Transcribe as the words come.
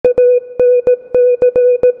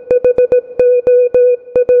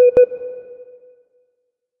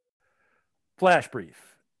Flash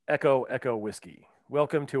Brief, Echo Echo Whiskey.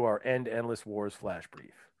 Welcome to our End Endless Wars Flash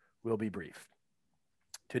Brief. We'll be brief.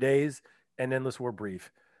 Today's End Endless War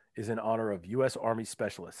Brief is in honor of U.S. Army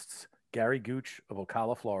specialists Gary Gooch of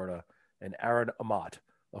Ocala, Florida, and Aaron Amat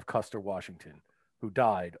of Custer, Washington, who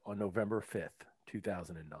died on November 5th,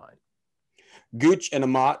 2009. Gooch and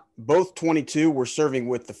Amat, both 22, were serving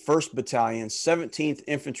with the 1st Battalion, 17th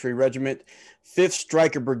Infantry Regiment, 5th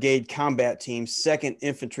Stryker Brigade Combat Team, 2nd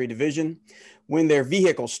Infantry Division, when their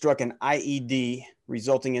vehicle struck an IED,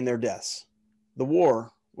 resulting in their deaths. The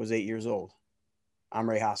war was 8 years old. I'm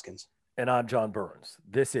Ray Hoskins. And I'm John Burns.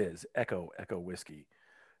 This is Echo Echo Whiskey.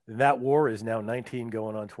 That war is now 19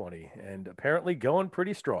 going on 20, and apparently going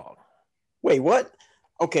pretty strong. Wait, what?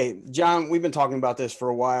 Okay, John, we've been talking about this for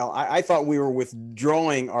a while. I thought we were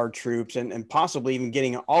withdrawing our troops and possibly even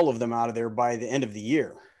getting all of them out of there by the end of the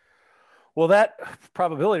year. Well, that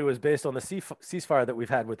probability was based on the ceasefire that we've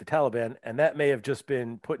had with the Taliban, and that may have just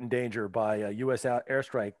been put in danger by a U.S.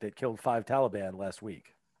 airstrike that killed 5 Taliban last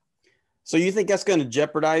week. So you think that's going to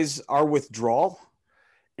jeopardize our withdrawal?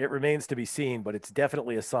 It remains to be seen, but it's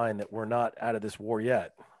definitely a sign that we're not out of this war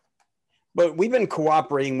yet. But we've been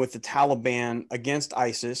cooperating with the Taliban against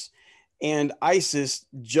ISIS, and ISIS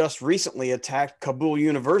just recently attacked Kabul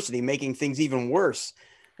University, making things even worse.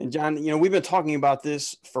 And John, we've been talking about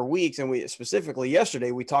this for weeks, and we specifically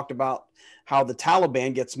yesterday, we talked about how the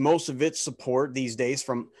Taliban gets most of its support these days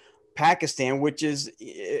from Pakistan, which is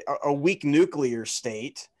a weak nuclear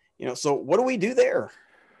state. So what do we do there?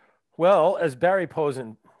 Well, as Barry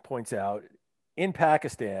Posen points out, in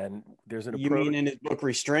Pakistan, there's an approach. You mean in his book,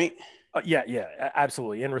 Restraint? Yeah,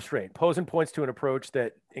 absolutely. In Restraint. Posen points to an approach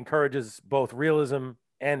that encourages both realism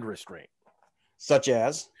and restraint. Such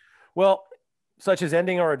as? Well, such as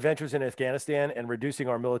ending our adventures in Afghanistan and reducing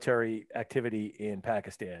our military activity in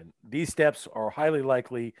Pakistan. These steps are highly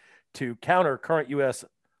likely to counter current U.S.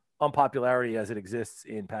 unpopularity as it exists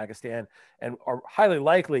in Pakistan and are highly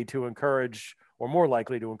likely to encourage, or more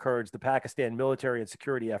likely to encourage, the Pakistan military and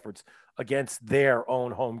security efforts against their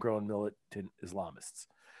own homegrown militant Islamists.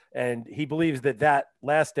 And he believes that that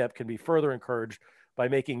last step can be further encouraged by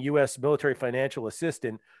making U.S. military financial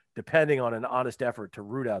assistance depending on an honest effort to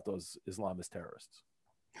root out those Islamist terrorists.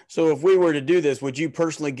 So if we were to do this, would you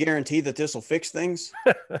personally guarantee that this will fix things?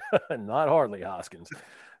 Not hardly, Hoskins.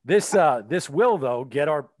 This will, though, get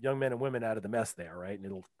our young men and women out of the mess there, right? And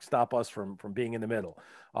it'll stop us from being in the middle.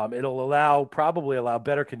 It'll probably allow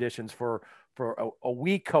better conditions for a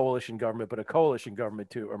weak coalition government, but a coalition government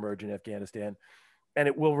to emerge in Afghanistan. And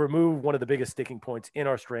it will remove one of the biggest sticking points in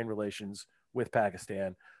our strained relations with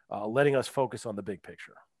Pakistan, letting us focus on the big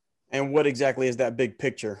picture. And what exactly is that big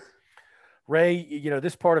picture? Ray,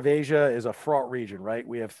 this part of Asia is a fraught region, right?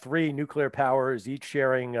 We have 3 nuclear powers, each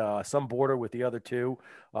sharing some border with the other 2,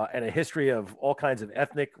 and a history of all kinds of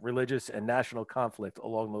ethnic, religious, and national conflict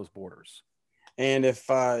along those borders. And if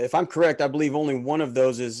I'm correct, I believe only one of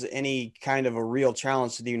those is any kind of a real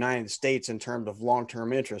challenge to the United States in terms of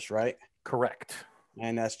long-term interest, right? Correct.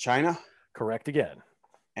 And that's China? Correct again.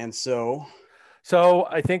 And so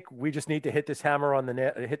I think we just need to hit this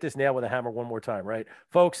nail with a hammer one more time, right?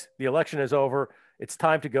 Folks, the election is over. It's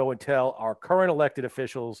time to go and tell our current elected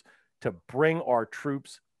officials to bring our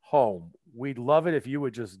troops home. We'd love it if you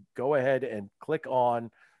would just go ahead and click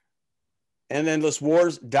on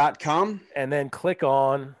endlesswars.com and then click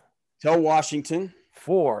on Tell Washington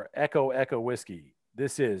for Echo Echo Whiskey.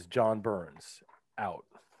 This is John Burns, out.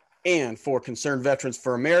 And for Concerned Veterans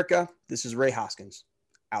for America, this is Ray Hoskins,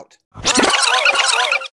 out.